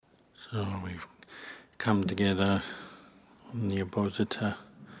So we've come together on the Abhosita,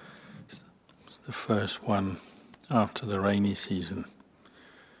 the first one after the rainy season.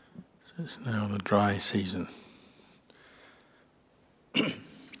 So it's now the dry season. A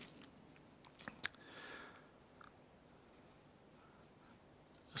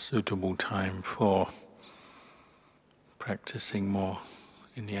suitable time for practicing more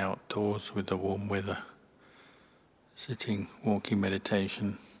in the outdoors with the warm weather, sitting, walking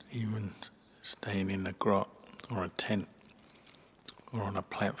meditation, even staying in a grot or a tent or on a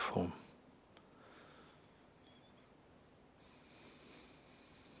platform.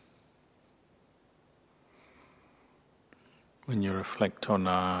 When you reflect on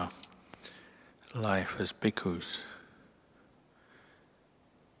our life as bhikkhus,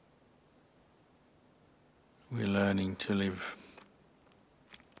 we're learning to live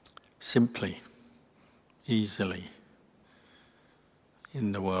simply, easily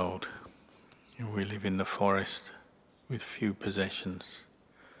in the world. We live in the forest with few possessions,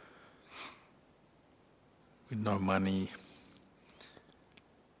 with no money,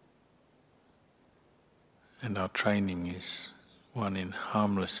 and our training is one in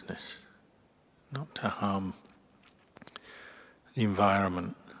harmlessness, not to harm the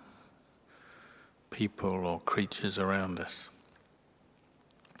environment, people or creatures around us.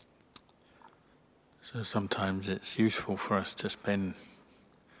 So sometimes it's useful for us to spend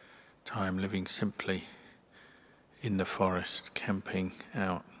time living simply in the forest, camping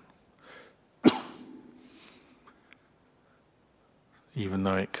out, even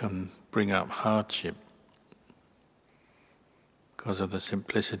though it can bring up hardship because of the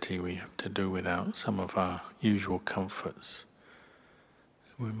simplicity we have to do without some of our usual comforts.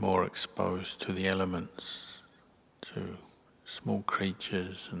 We're more exposed to the elements, to small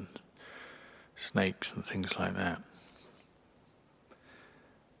creatures and snakes and things like that.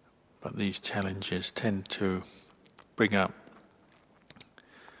 But these challenges tend to bring up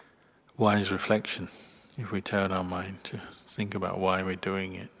wise reflection if we turn our mind to think about why we're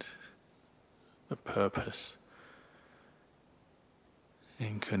doing it, the purpose,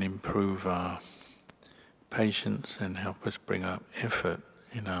 and can improve our patience and help us bring up effort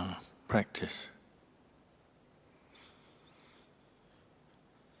in our practice.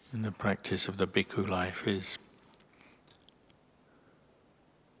 And the practice of the bhikkhu life is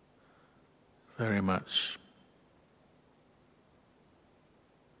very much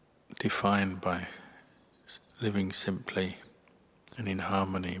defined by living simply and in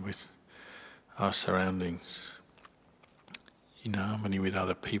harmony with our surroundings, in harmony with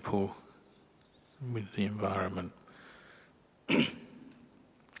other people, with the environment. And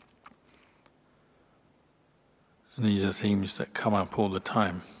these are themes that come up all the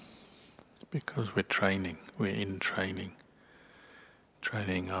time because we're in training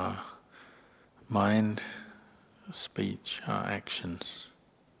our mind, our speech, our actions.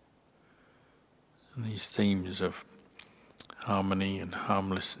 And these themes of harmony and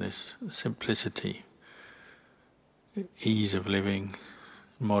harmlessness, simplicity, ease of living,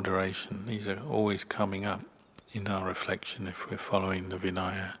 moderation, these are always coming up in our reflection if we're following the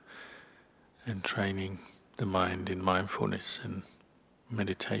Vinaya and training the mind in mindfulness and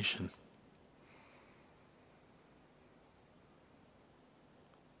meditation.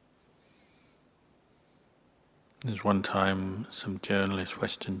 There's one time some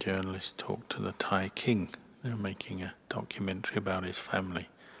Western journalists talked to the Thai king. They were making a documentary about his family.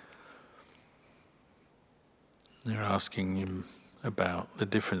 They were asking him about the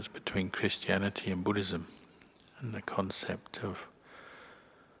difference between Christianity and Buddhism and the concept of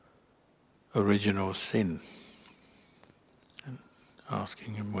original sin, and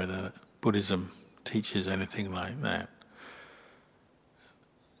asking him whether Buddhism teaches anything like that.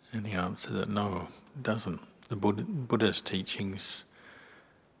 And he answered that no, it doesn't. The Buddha's teachings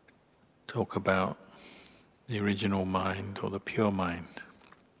talk about the original mind or the pure mind.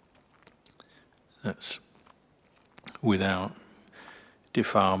 That's without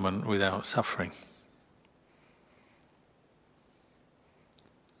defilement, without suffering.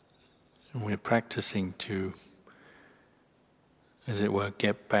 And we're practicing to, as it were,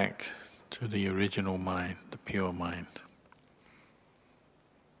 get back to the original mind, the pure mind,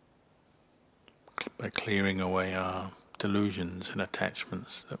 by clearing away our delusions and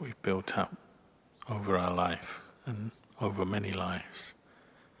attachments that we've built up over our life and over many lives.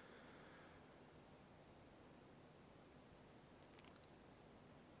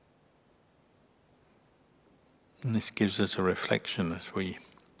 And this gives us a reflection as we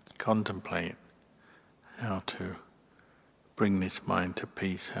contemplate how to bring this mind to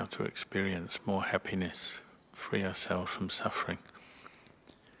peace, how to experience more happiness, free ourselves from suffering.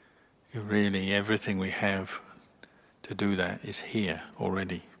 Really, everything we have to do that is here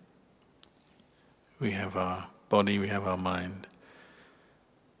already. We have our body, we have our mind,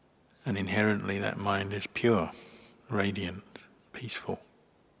 and inherently that mind is pure, radiant, peaceful.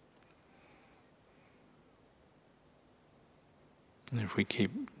 And if we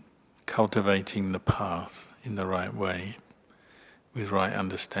keep cultivating the path in the right way, with right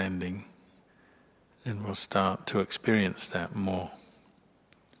understanding, then we'll start to experience that more,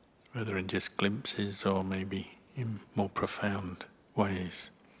 whether in just glimpses or maybe in more profound ways.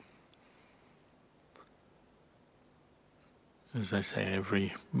 As I say,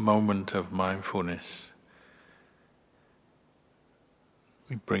 every moment of mindfulness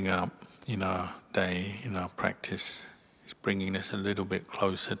we bring up in our day, in our practice, is bringing us a little bit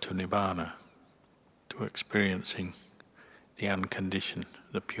closer to Nibbana, to experiencing the unconditioned,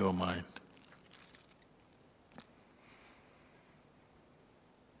 the pure mind.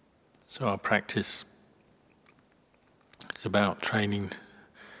 So our practice is about training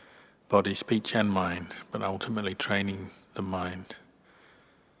body, speech and mind, but ultimately training the mind.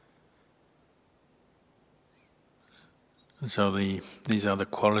 And so these are the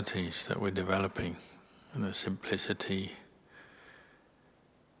qualities that we're developing, and the simplicity,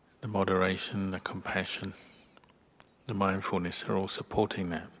 the moderation, the compassion, the mindfulness are all supporting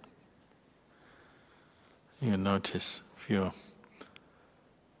that. You notice if you're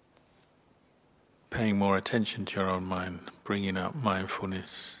paying more attention to your own mind, bringing up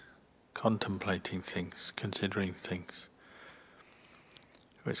mindfulness, contemplating things, considering things,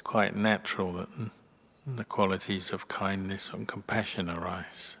 it's quite natural that the qualities of kindness and compassion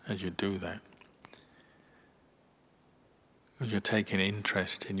arise as you do that. Because you're taking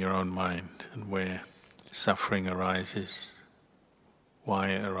interest in your own mind and where suffering arises, why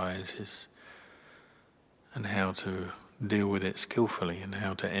it arises, and how to deal with it skillfully and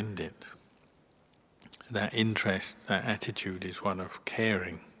how to end it. That interest, that attitude is one of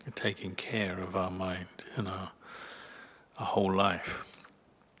caring, taking care of our mind and our whole life.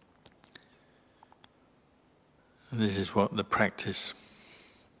 And this is what the practice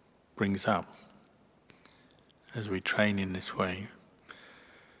brings up. As we train in this way,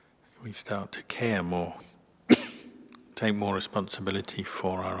 we start to care more, take more responsibility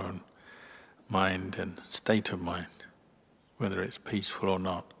for our own mind and state of mind, whether it's peaceful or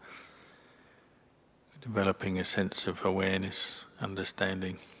not. Developing a sense of awareness,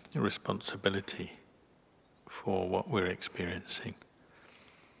 understanding, responsibility for what we're experiencing.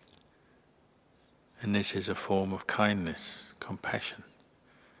 And this is a form of kindness, compassion,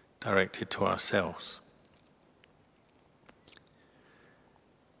 directed to ourselves.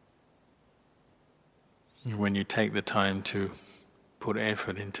 When you take the time to put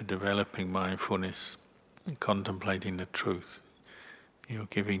effort into developing mindfulness and contemplating the truth, you're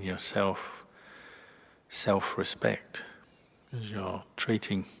giving yourself self-respect, as you're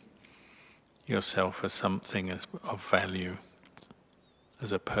treating yourself as something of value,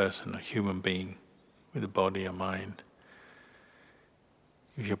 as a person, a human being with a body, a mind.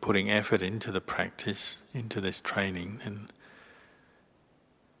 If you're putting effort into the practice, into this training, then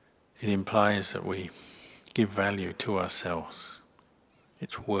it implies that we give value to ourselves.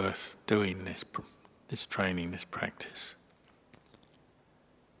 It's worth doing this training, this practice.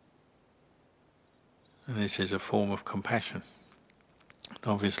 And this is a form of compassion.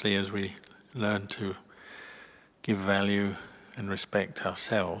 Obviously, as we learn to give value and respect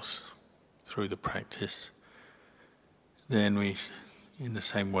ourselves through the practice, then we, in the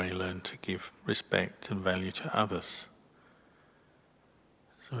same way, learn to give respect and value to others.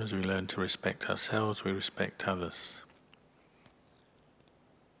 So as we learn to respect ourselves, we respect others.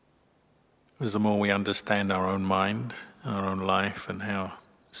 Because the more we understand our own mind, our own life, and how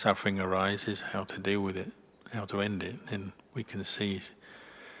suffering arises, how to deal with it, how to end it, then we can see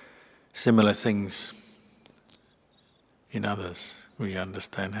similar things in others. We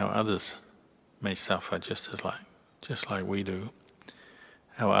understand how others may suffer just like we do,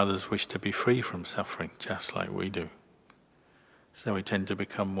 how others wish to be free from suffering just like we do. So we tend to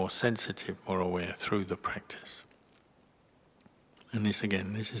become more sensitive, more aware through the practice. And this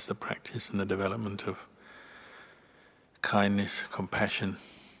is the practice and the development of kindness, compassion,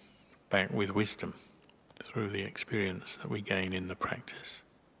 back with wisdom through the experience that we gain in the practice.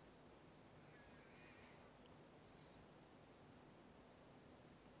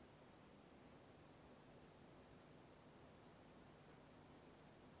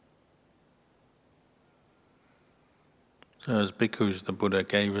 So as bhikkhus, the Buddha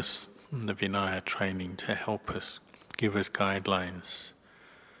gave us the Vinaya training to help us, give us guidelines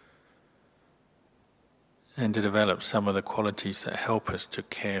and to develop some of the qualities that help us to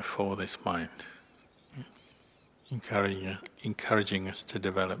care for this mind, encouraging us to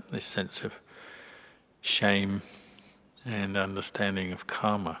develop this sense of shame and understanding of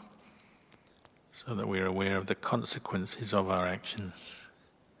karma, so that we're aware of the consequences of our actions.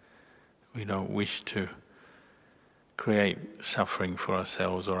 We don't wish to create suffering for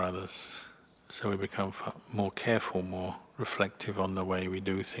ourselves or others, so we become more careful, more reflective on the way we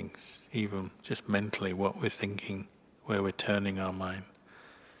do things, even just mentally what we're thinking, where we're turning our mind.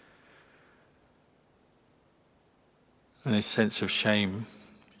 And this sense of shame,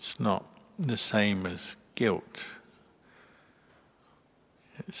 it's not the same as guilt.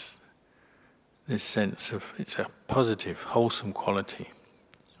 It's this sense of, it's a positive, wholesome quality.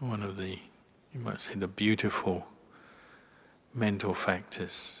 One of the, you might say, the beautiful mental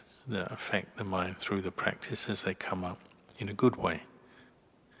factors that affect the mind through the practice as they come up in a good way.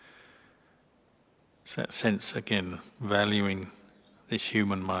 It's that sense, again, valuing this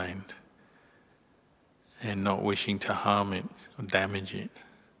human mind and not wishing to harm it or damage it,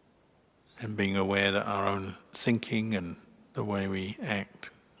 and being aware that our own thinking and the way we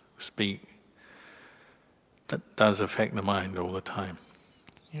act, speak, that does affect the mind all the time.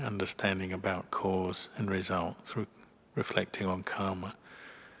 Understanding about cause and result through reflecting on karma.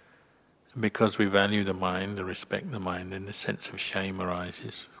 And because we value the mind and respect the mind, then the sense of shame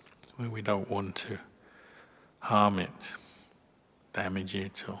arises, where we don't want to harm it, damage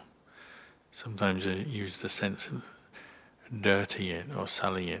it, or sometimes use the sense of dirty it or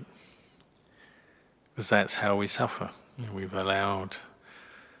sully it. Because that's how we suffer. We've allowed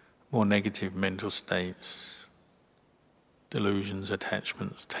more negative mental states, delusions,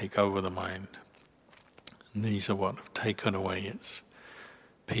 attachments take over the mind. And these are what have taken away its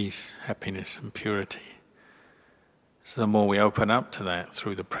peace, happiness and purity. So the more we open up to that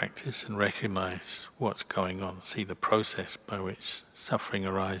through the practice and recognize what's going on, see the process by which suffering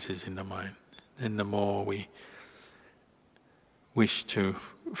arises in the mind, then the more we wish to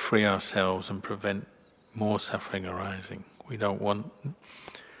free ourselves and prevent more suffering arising. We don't want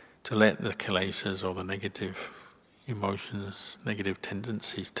to let the kilesas or the negative emotions, negative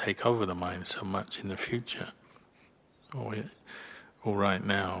tendencies take over the mind so much in the future, or right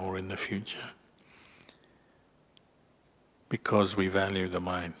now or in the future, because we value the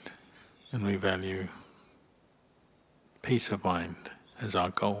mind and we value peace of mind as our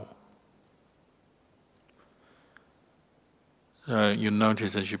goal. You'll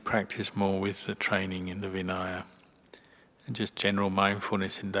notice as you practice more with the training in the Vinaya and just general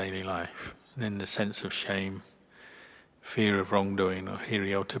mindfulness in daily life, then the sense of shame, fear of wrongdoing or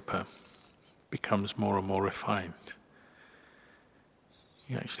hiriotapa becomes more and more refined.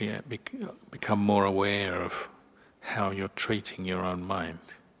 You actually become more aware of how you're treating your own mind,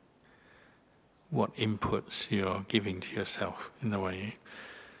 what inputs you're giving to yourself in the way,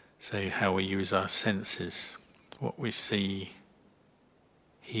 say, how we use our senses, what we see,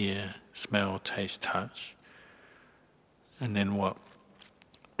 hear, smell, taste, touch, and then what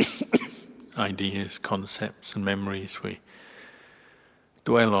ideas, concepts and memories we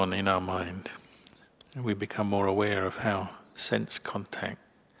dwell on in our mind. And we become more aware of how sense contact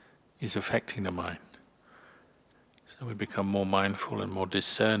is affecting the mind. So we become more mindful and more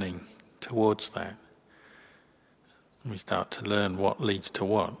discerning towards that. And we start to learn what leads to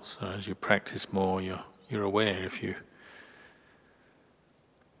what. So as you practice more, you're aware if you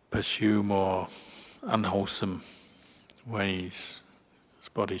pursue more unwholesome ways,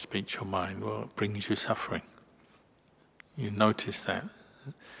 body, speech or mind, well, it brings you suffering. You notice that.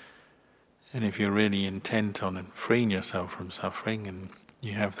 And if you're really intent on freeing yourself from suffering and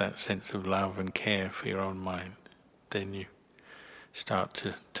you have that sense of love and care for your own mind, then you start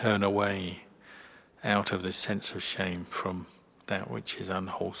to turn away out of this sense of shame from that which is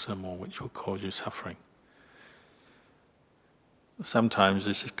unwholesome or which will cause you suffering. Sometimes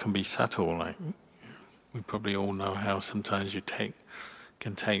this can be subtle, like we probably all know how sometimes you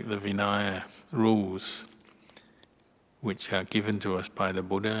can take the Vinaya rules which are given to us by the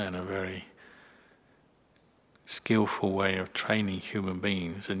Buddha and a very skillful way of training human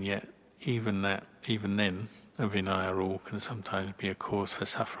beings, and yet even then a Vinaya rule can sometimes be a cause for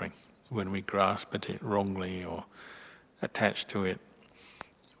suffering when we grasp at it wrongly or attach to it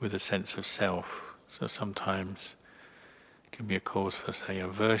with a sense of self. So sometimes it can be a cause for, say,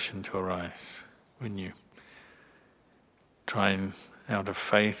 aversion to arise when you try and, out of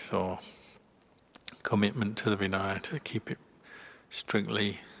faith or commitment to the Vinaya, to keep it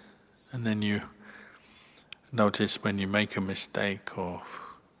strictly, and then you notice when you make a mistake or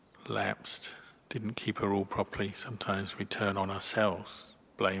lapsed, didn't keep a rule properly, sometimes we turn on ourselves,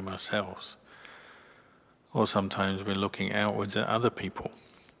 blame ourselves, Or sometimes we're looking outwards at other people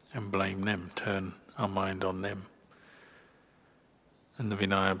and blame them, turn our mind on them. And the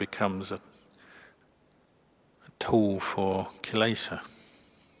Vinaya becomes a tool for kilesa.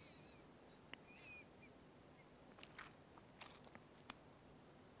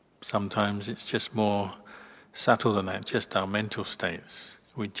 Sometimes it's just more subtle than that, just our mental states.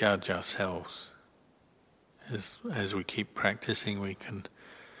 We judge ourselves. As we keep practicing, we can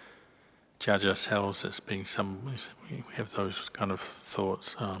judge ourselves as being we have those kind of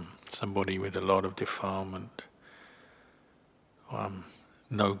thoughts, somebody with a lot of defilement, or I'm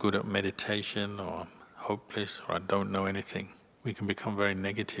no good at meditation, or I'm hopeless, or I don't know anything. We can become very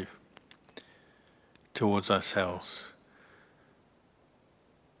negative towards ourselves.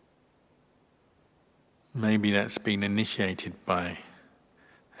 Maybe that's been initiated by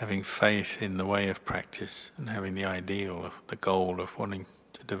having faith in the way of practice and having the ideal of the goal of wanting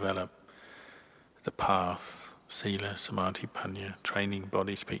to develop the path, sila, samadhi, panya, training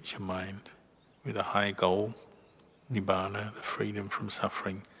body, speech and mind with a high goal, nibbana, the freedom from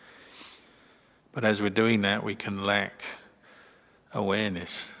suffering. But as we're doing that, we can lack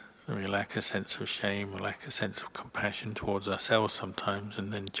awareness. So we lack a sense of shame, we lack a sense of compassion towards ourselves sometimes,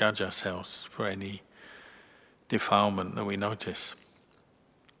 and then judge ourselves for any defilement that we notice.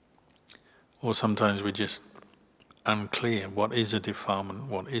 Or sometimes we're just unclear what is a defilement,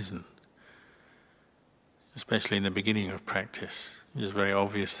 what isn't. Especially in the beginning of practice, just very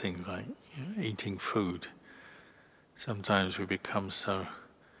obvious things like eating food. Sometimes we become so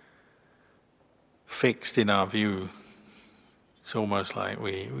fixed in our view, it's almost like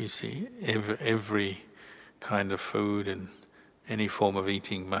we see every kind of food and any form of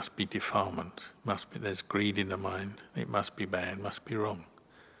eating must be defilement, there's greed in the mind, it must be bad, must be wrong.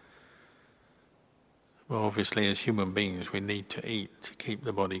 Well, obviously as human beings we need to eat to keep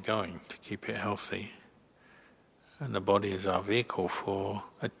the body going, to keep it healthy. And the body is our vehicle for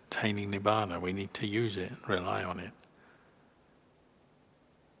attaining Nibbana. We need to use it, rely on it.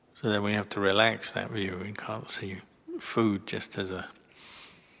 So then we have to relax that view. We can't see food just as a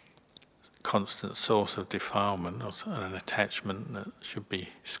constant source of defilement or an attachment that should be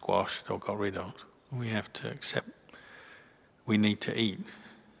squashed or got rid of. We have to accept we need to eat.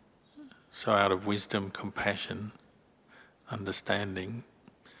 So out of wisdom, compassion, understanding,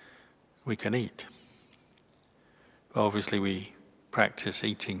 we can eat. But obviously we practice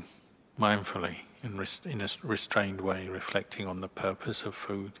eating mindfully in a restrained way, reflecting on the purpose of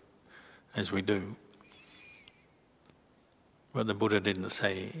food as we do. But the Buddha didn't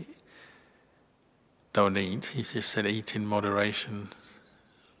say don't eat, he just said eat in moderation,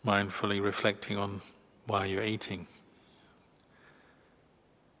 mindfully reflecting on why you're eating.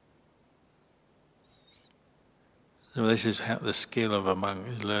 So this is how the skill of a monk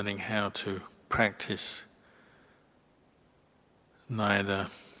is learning how to practice neither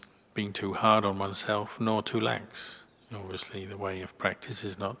being too hard on oneself nor too lax. Obviously the way of practice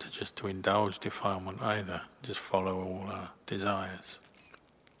is not to indulge defilement either, just follow all our desires.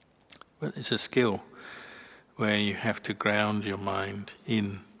 But it's a skill where you have to ground your mind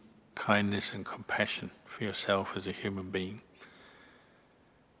in kindness and compassion for yourself as a human being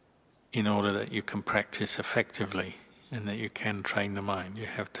in order that you can practice effectively and that you can train the mind. You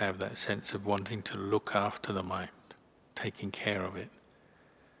have to have that sense of wanting to look after the mind, taking care of it.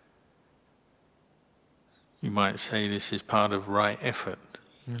 You might say this is part of right effort,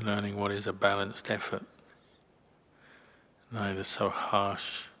 you're learning what is a balanced effort, neither so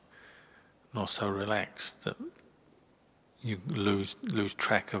harsh nor so relaxed that you lose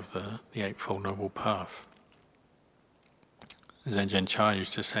track of the Eightfold Noble Path. As Ajahn Chah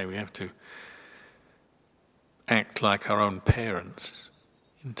used to say, we have to act like our own parents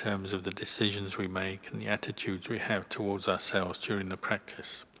in terms of the decisions we make and the attitudes we have towards ourselves during the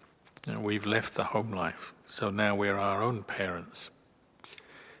practice. We've left the home life, so now we're our own parents.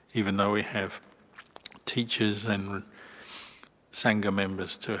 Even though we have teachers and Sangha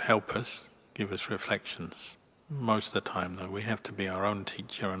members to help us, give us reflections. Most of the time, though, we have to be our own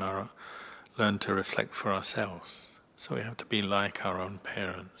teacher and learn to reflect for ourselves. So we have to be like our own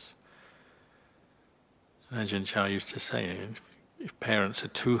parents. And Ajahn Chah used to say, if parents are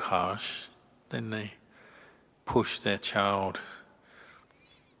too harsh, then they push their child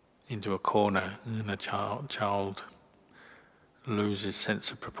into a corner, and a child loses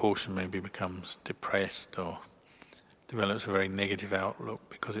sense of proportion, maybe becomes depressed or develops a very negative outlook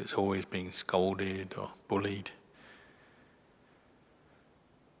because it's always being scolded or bullied.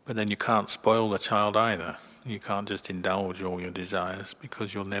 But then you can't spoil the child either. You can't just indulge all your desires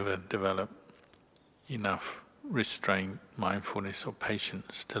because you'll never develop enough restraint, mindfulness or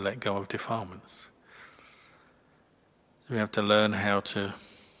patience to let go of defilements. We have to learn how to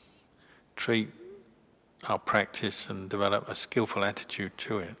treat our practice and develop a skillful attitude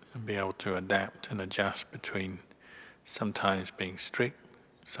to it, and be able to adapt and adjust between sometimes being strict,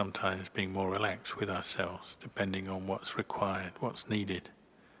 sometimes being more relaxed with ourselves, depending on what's required, what's needed.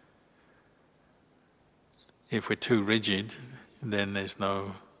 If we're too rigid, then there's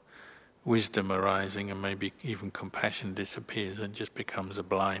no wisdom arising, and maybe even compassion disappears and just becomes a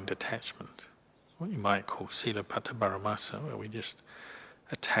blind attachment. What you might call sila patabharamasa, where we just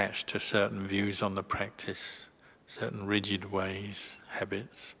attach to certain views on the practice, certain rigid ways,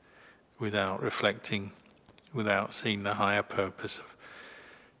 habits, without reflecting, without seeing the higher purpose of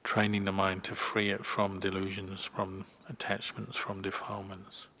training the mind to free it from delusions, from attachments, from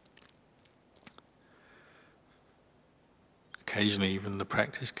defilements. Occasionally even the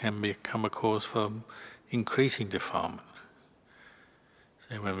practice can become a cause for increasing defilement.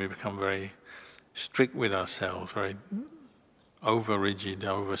 So when we become very strict with ourselves, very over-rigid,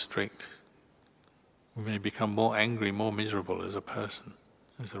 over-strict, we may become more angry, more miserable as a person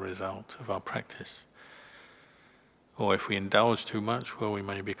as a result of our practice. Or if we indulge too much, well, we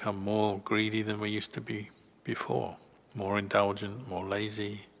may become more greedy than we used to be before, more indulgent, more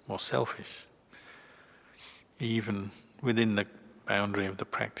lazy, more selfish. Even within the boundary of the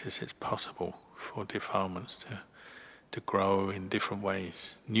practice, it's possible for defilements to grow in different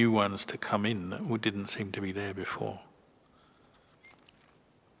ways, new ones to come in that didn't seem to be there before.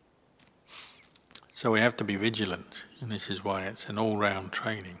 So we have to be vigilant, and this is why it's an all-round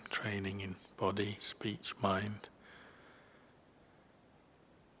training in body, speech, mind.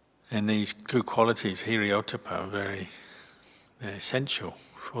 And these two qualities, hiri-ottappa, they're essential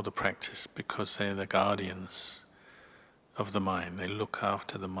for the practice, because they're the guardians of the mind. They look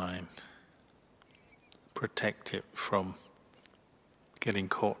after the mind, protect it from getting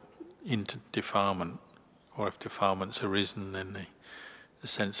caught into defilement, or if defilement's arisen, then the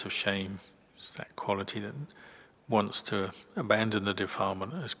sense of shame is that quality that wants to abandon the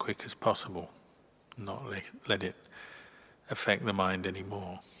defilement as quick as possible, not let it affect the mind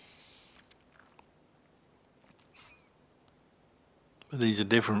anymore. But these are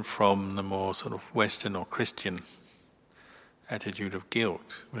different from the more sort of Western or Christian attitude of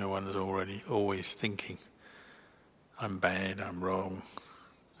guilt, where one is always thinking, I'm bad, I'm wrong,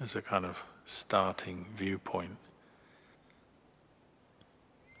 as a kind of starting viewpoint.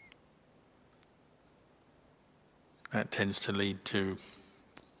 That tends to lead to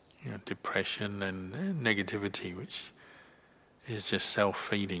depression and negativity, which is just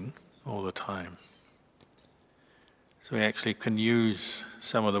self-feeding all the time. So we actually can use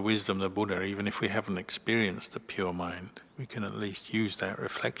some of the wisdom of the Buddha, even if we haven't experienced the pure mind, we can at least use that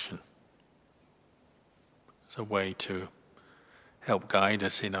reflection as a way to help guide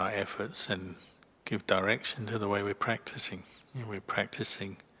us in our efforts and give direction to the way we're practicing. We're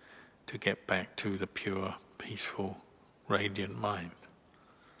practicing to get back to the pure, peaceful, radiant mind,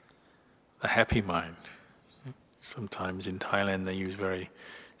 the happy mind. Sometimes in Thailand they use very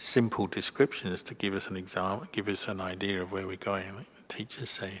simple descriptions to give us an example, give us an idea of where we're going. Like the teachers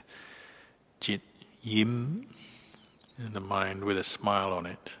say, "Jit yim," and the mind with a smile on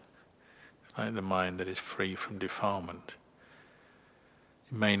it, like the mind that is free from defilement.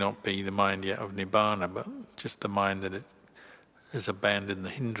 It may not be the mind yet of Nibbana, but just the mind that has abandoned the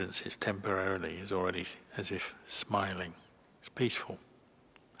hindrances temporarily, is already as if smiling. It's peaceful,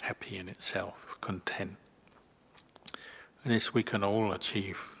 happy in itself, content. And this we can all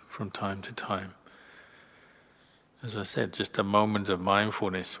achieve from time to time. As I said, just a moment of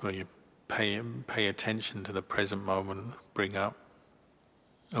mindfulness where you pay attention to the present moment, bring up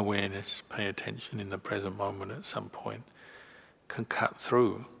awareness, pay attention in the present moment at some point, can cut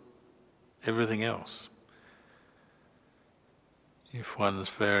through everything else. If one's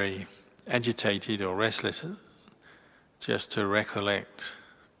very agitated or restless, just to recollect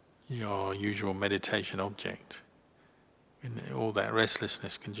your usual meditation object, and all that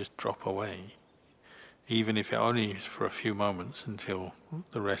restlessness can just drop away, even if it only is for a few moments until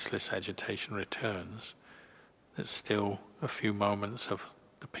the restless agitation returns. There's still a few moments of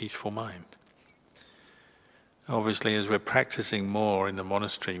the peaceful mind. Obviously, as we're practicing more in the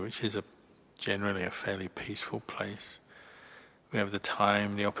monastery, which is generally a fairly peaceful place, we have the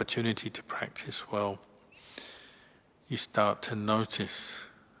time, the opportunity to practice well. You start to notice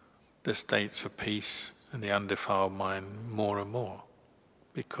the states of peace and the undefiled mind more and more,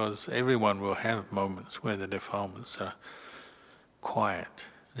 because everyone will have moments where the defilements are quiet,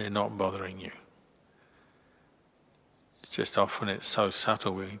 they're not bothering you. It's just often it's so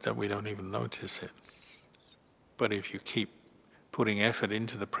subtle that we don't even notice it. But if you keep putting effort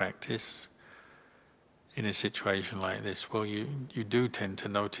into the practice, in a situation like this? Well, you do tend to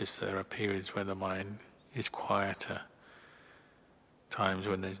notice there are periods where the mind is quieter, times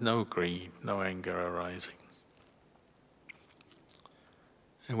when there's no greed, no anger arising.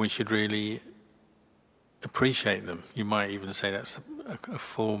 And we should really appreciate them. You might even say that's a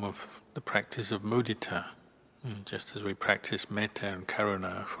form of the practice of mudita, just as we practice metta and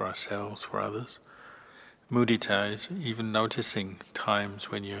karuna for ourselves, for others. Mudita is even noticing times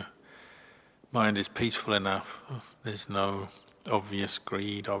when your mind is peaceful enough, there's no obvious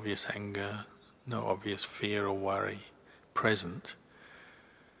greed, obvious anger, no obvious fear or worry present.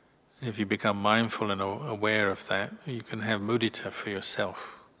 If you become mindful and aware of that, you can have mudita for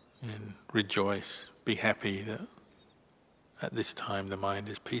yourself and rejoice, be happy that at this time the mind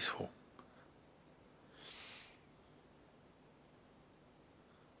is peaceful.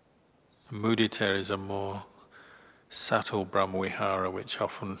 Mudita is a more subtle brahmavihara which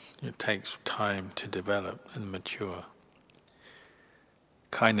often takes time to develop and mature.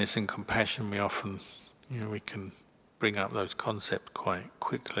 Kindness and compassion, we often, we can bring up those concepts quite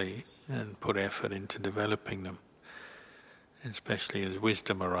quickly and put effort into developing them. Especially as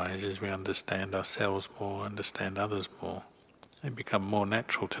wisdom arises, we understand ourselves more, understand others more. They become more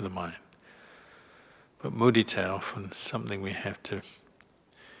natural to the mind. But mudita often is something we have to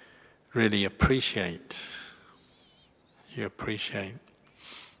really appreciate. You appreciate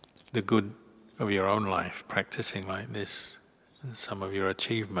the good of your own life, practicing like this, and some of your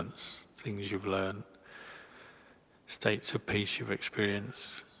achievements, things you've learned, states of peace you've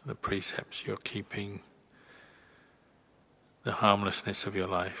experienced, the precepts you're keeping, the harmlessness of your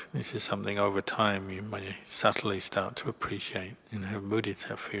life. This is something over time you may subtly start to appreciate and have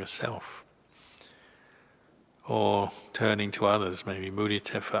mudita for yourself. Or turning to others, maybe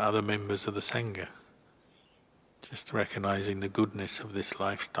mudita for other members of the Sangha. Just recognizing the goodness of this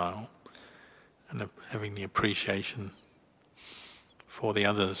lifestyle and having the appreciation for the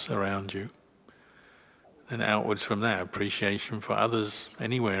others around you. Then outwards from that, appreciation for others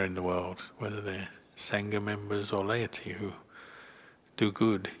anywhere in the world, whether they're Sangha members or laity who do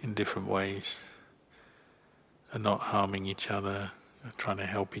good in different ways, are not harming each other, are trying to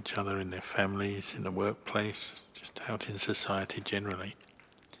help each other in their families, in the workplace, just out in society generally.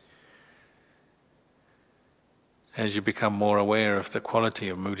 As you become more aware of the quality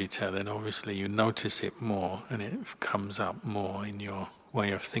of mudita, then obviously you notice it more and it comes up more in your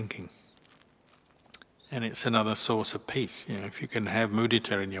way of thinking. And it's another source of peace. If you can have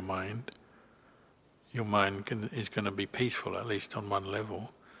mudita in your mind is going to be peaceful, at least on one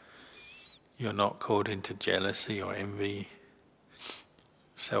level. You're not caught into jealousy or envy,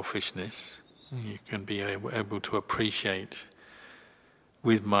 selfishness. You can be able to appreciate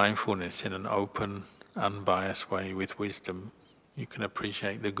with mindfulness in an open, unbiased way, with wisdom. You can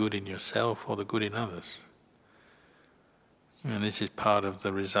appreciate the good in yourself or the good in others. And this is part of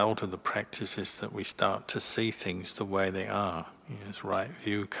the result of the practice, is that we start to see things the way they are. As right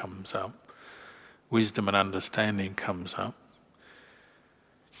view comes up, wisdom and understanding comes up.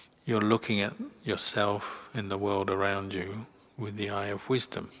 You're looking at yourself and the world around you with the eye of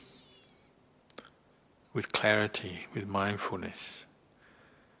wisdom, with clarity, with mindfulness.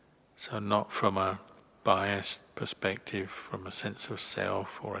 So not from a biased perspective, from a sense of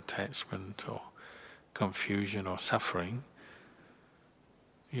self or attachment or confusion or suffering.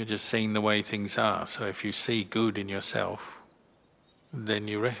 You're just seeing the way things are. So if you see good in yourself, then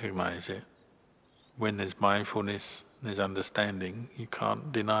you recognize it. When there's mindfulness, there's understanding, you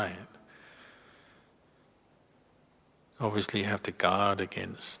can't deny it. Obviously you have to guard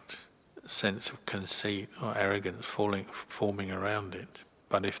against a sense of conceit or arrogance forming around it.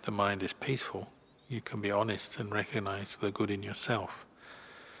 But if the mind is peaceful, you can be honest and recognize the good in yourself.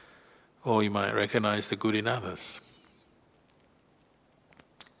 Or you might recognize the good in others.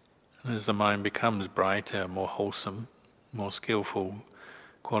 And as the mind becomes brighter, more wholesome, more skillful,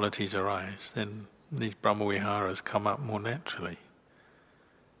 qualities arise, then these brahmaviharas come up more naturally.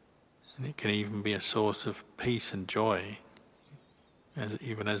 And it can even be a source of peace and joy,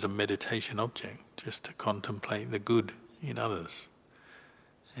 even as a meditation object, just to contemplate the good in others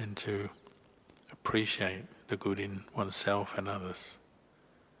and to appreciate the good in oneself and others.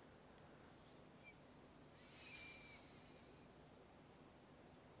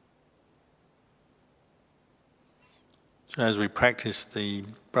 So as we practice, the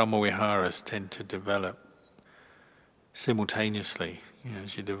brahmaviharas tend to develop simultaneously.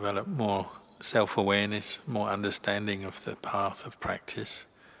 As you develop more self-awareness, more understanding of the path of practice,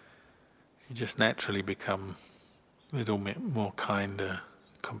 you just naturally become a little bit more kinder,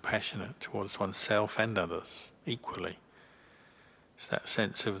 compassionate towards oneself and others equally. It's that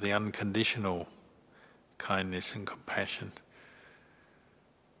sense of the unconditional kindness and compassion.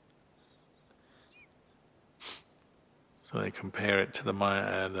 So they compare it to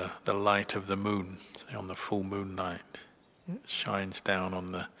the light of the moon, say on the full moon night. It shines down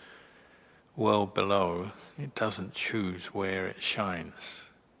on the world below. It doesn't choose where it shines.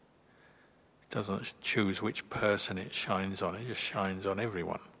 It doesn't choose which person it shines on. It just shines on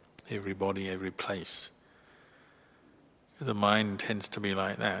everyone, everybody, every place. The mind tends to be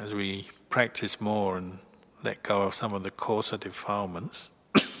like that. As we practice more and let go of some of the coarser defilements,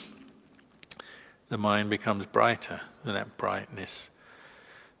 the mind becomes brighter, and that brightness,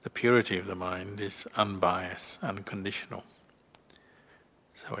 the purity of the mind, is unbiased, unconditional.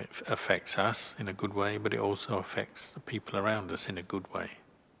 So it affects us in a good way, but it also affects the people around us in a good way.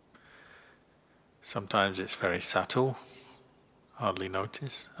 Sometimes it's very subtle, hardly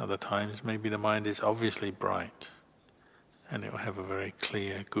notice. Other times maybe the mind is obviously bright, and it will have a very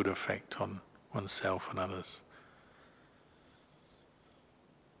clear, good effect on oneself and others.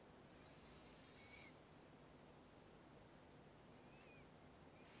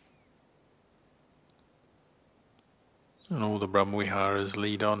 And all the Brahmaviharas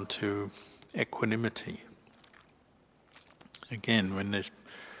lead on to equanimity. Again, when there's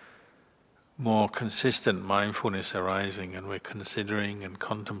more consistent mindfulness arising and we're considering and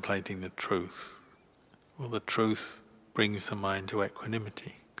contemplating the truth, well, the truth brings the mind to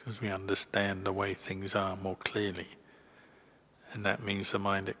equanimity because we understand the way things are more clearly. And that means the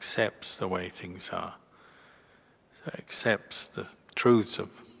mind accepts the way things are. So it accepts the truths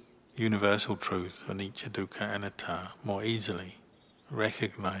of universal truth, anicca, dukkha, anatta, more easily,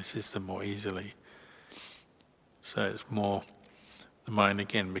 recognizes them more easily. So it's more, the mind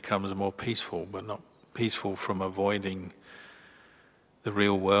again becomes more peaceful, but not peaceful from avoiding the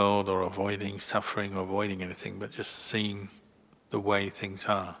real world or avoiding suffering or avoiding anything, but just seeing the way things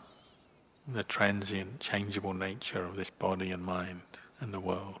are, the transient, changeable nature of this body and mind and the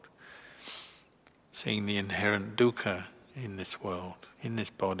world. Seeing the inherent dukkha in this world, in this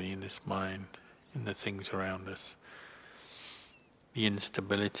body, in this mind, in the things around us. The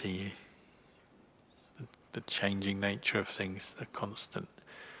instability, the changing nature of things, the constant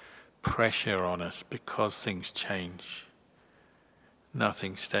pressure on us because things change.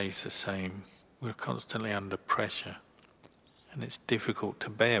 Nothing stays the same. We're constantly under pressure, and it's difficult to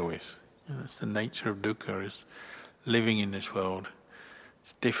bear with. And that's the nature of dukkha, is living in this world.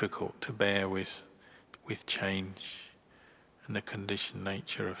 It's difficult to bear with change and the conditioned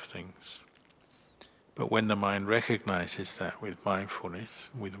nature of things. But when the mind recognizes that with mindfulness,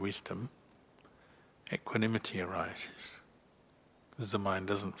 with wisdom, equanimity arises. Because the mind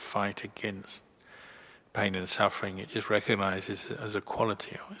doesn't fight against pain and suffering, it just recognizes it as a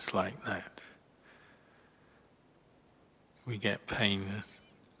quality. It's like that. We get pain,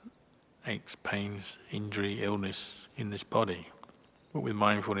 aches, pains, injury, illness in this body. But with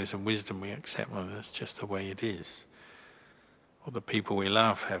mindfulness and wisdom we accept them, that's just the way it is. Or the people we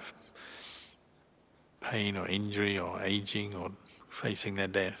love have pain or injury or aging or facing their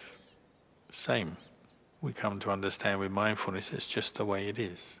death. Same. We come to understand with mindfulness it's just the way it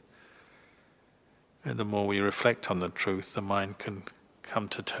is. And the more we reflect on the truth, the mind can come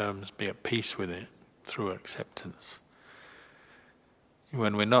to terms, be at peace with it through acceptance.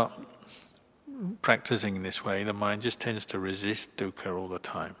 When we're not practicing in this way, the mind just tends to resist dukkha all the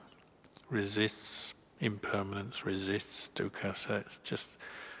time. Resists impermanence, resists dukkha, so it's just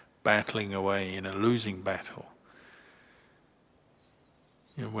battling away in a losing battle.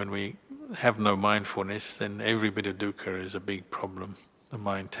 When we have no mindfulness, then every bit of dukkha is a big problem. The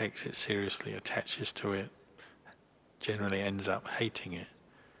mind takes it seriously, attaches to it, generally ends up hating it.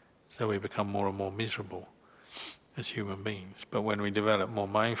 So we become more and more miserable as human beings. But when we develop more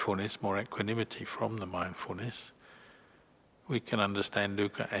mindfulness, more equanimity from the mindfulness, we can understand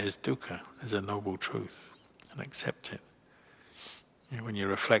dukkha, as a noble truth, and accept it. When you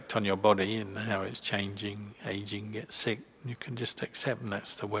reflect on your body and how it's changing, aging, gets sick, you can just accept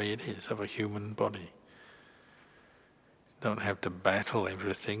that's the way it is of a human body. You don't have to battle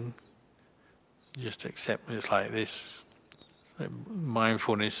everything. You just accept it's like this.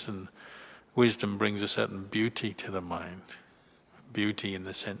 Mindfulness and wisdom brings a certain beauty to the mind. Beauty in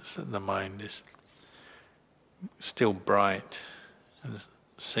the sense that the mind is still bright and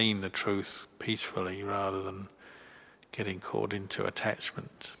seeing the truth peacefully rather than getting caught into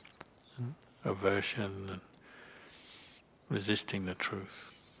attachment, and aversion, and resisting the truth.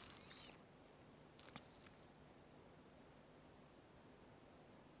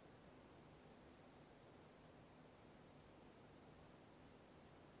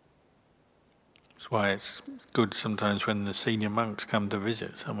 That's why it's good sometimes when the senior monks come to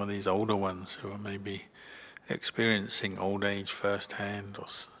visit, some of these older ones who are maybe experiencing old age firsthand, or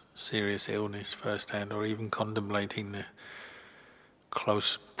serious illness firsthand, or even contemplating the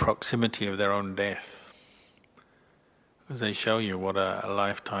close proximity of their own death. Because they show you what a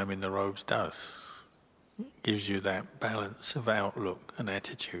lifetime in the robes does. It gives you that balance of outlook and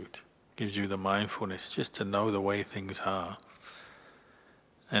attitude. Gives you the mindfulness just to know the way things are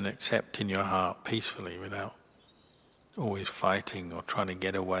and accept in your heart peacefully without always fighting or trying to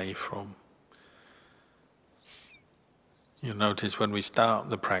get away from. You'll notice when we start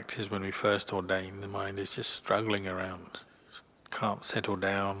the practice, when we first ordain, the mind is just struggling around. Can't settle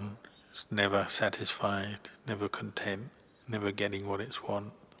down, it's never satisfied, never content, never getting what it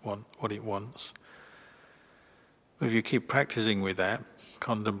wants. But if you keep practicing with that,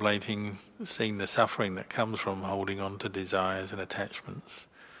 contemplating, seeing the suffering that comes from holding on to desires and attachments,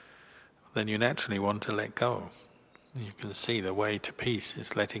 then you naturally want to let go. You can see the way to peace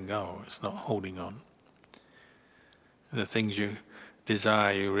is letting go, it's not holding on. The things you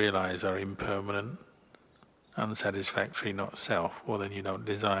desire, you realize, are impermanent, unsatisfactory, not self. Well, then you don't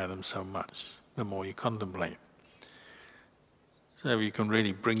desire them so much, the more you contemplate. So if you can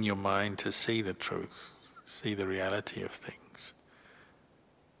really bring your mind to see the truth, see the reality of things,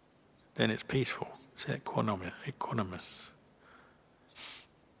 then it's peaceful, it's equanimous.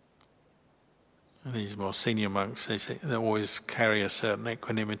 And these more senior monks, they always carry a certain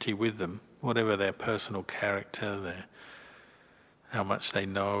equanimity with them, whatever their personal character, how much they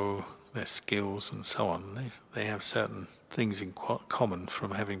know, their skills and so on. They have certain things in common from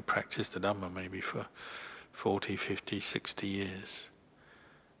having practiced the Dhamma maybe for 40, 50, 60 years.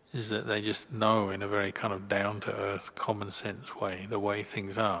 Is that they just know in a very kind of down-to-earth, common-sense way the way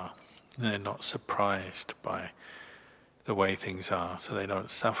things are. And they're not surprised by the way things are, so they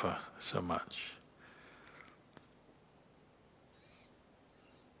don't suffer so much.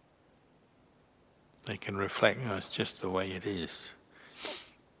 They can reflect, it's just the way it is.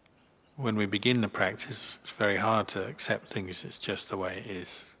 When we begin the practice, it's very hard to accept things it's just the way it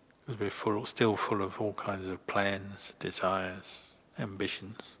is, because we're still full of all kinds of plans, desires,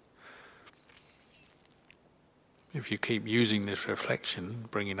 ambitions. If you keep using this reflection,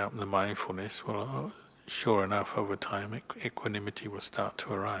 bringing up the mindfulness, well, sure enough, over time, equanimity will start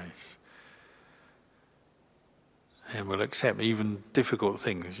to arise. And we'll accept even difficult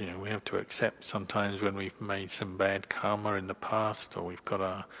things. We have to accept sometimes when we've made some bad karma in the past, or we've got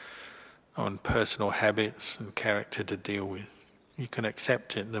our own personal habits and character to deal with. You can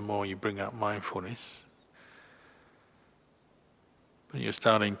accept it the more you bring up mindfulness. But you're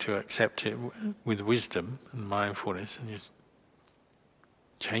starting to accept it with wisdom and mindfulness, and you're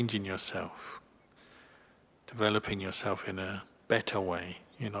changing yourself, developing yourself in a better way.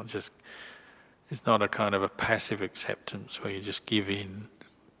 You're not just... It's not a kind of a passive acceptance where you just give in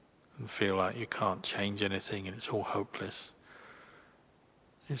and feel like you can't change anything and it's all hopeless.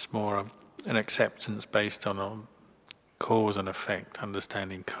 It's more an acceptance based on cause and effect,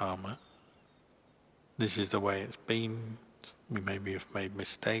 understanding karma. This is the way it's been. We maybe have made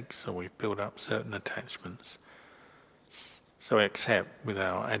mistakes, or we've built up certain attachments. So we accept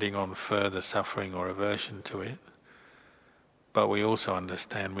without adding on further suffering or aversion to it. But we also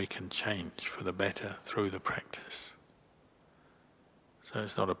understand we can change for the better through the practice. So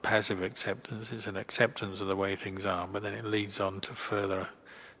it's not a passive acceptance, it's an acceptance of the way things are, but then it leads on to further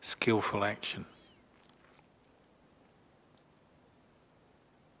skillful action.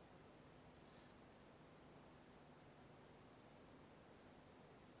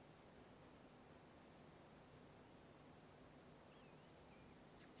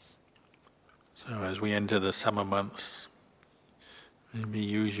 So as we enter the summer months, maybe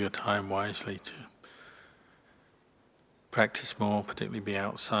use your time wisely to practice more, particularly be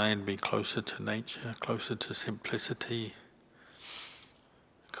outside, be closer to nature, closer to simplicity.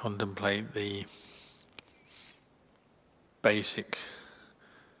 Contemplate the basic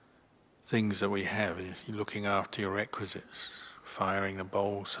things that we have. You're looking after your requisites, firing a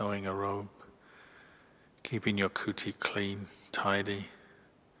bowl, sewing a robe, keeping your kuti clean, tidy.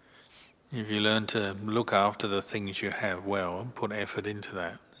 If you learn to look after the things you have well and put effort into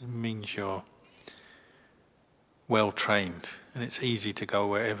that, it means you're well trained, and it's easy to go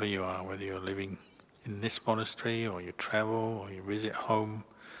wherever you are, whether you're living in this monastery or you travel or you visit home.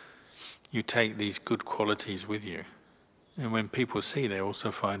 You take these good qualities with you, and when people see, they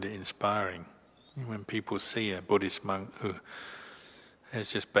also find it inspiring. And when people see a Buddhist monk who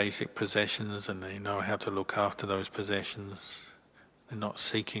has just basic possessions and they know how to look after those possessions, they're not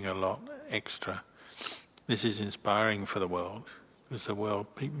seeking a lot extra. This is inspiring for the world, Because the world,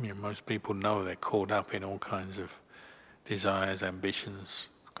 most people know they're caught up in all kinds of desires, ambitions,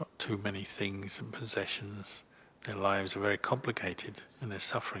 got too many things and possessions. Their lives are very complicated and they're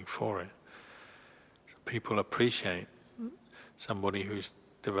suffering for it. So people appreciate somebody who's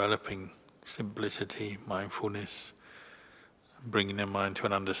developing simplicity, mindfulness, and bringing their mind to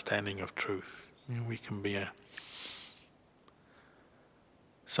an understanding of truth. We can be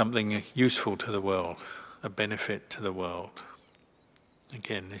something useful to the world, a benefit to the world.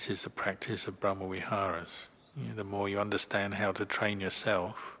 Again, this is the practice of Brahmaviharas. The more you understand how to train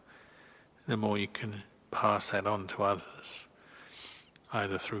yourself, the more you can pass that on to others,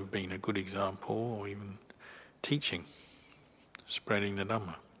 either through being a good example or even teaching, spreading the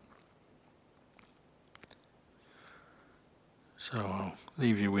Dhamma. So I'll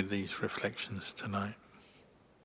leave you with these reflections tonight.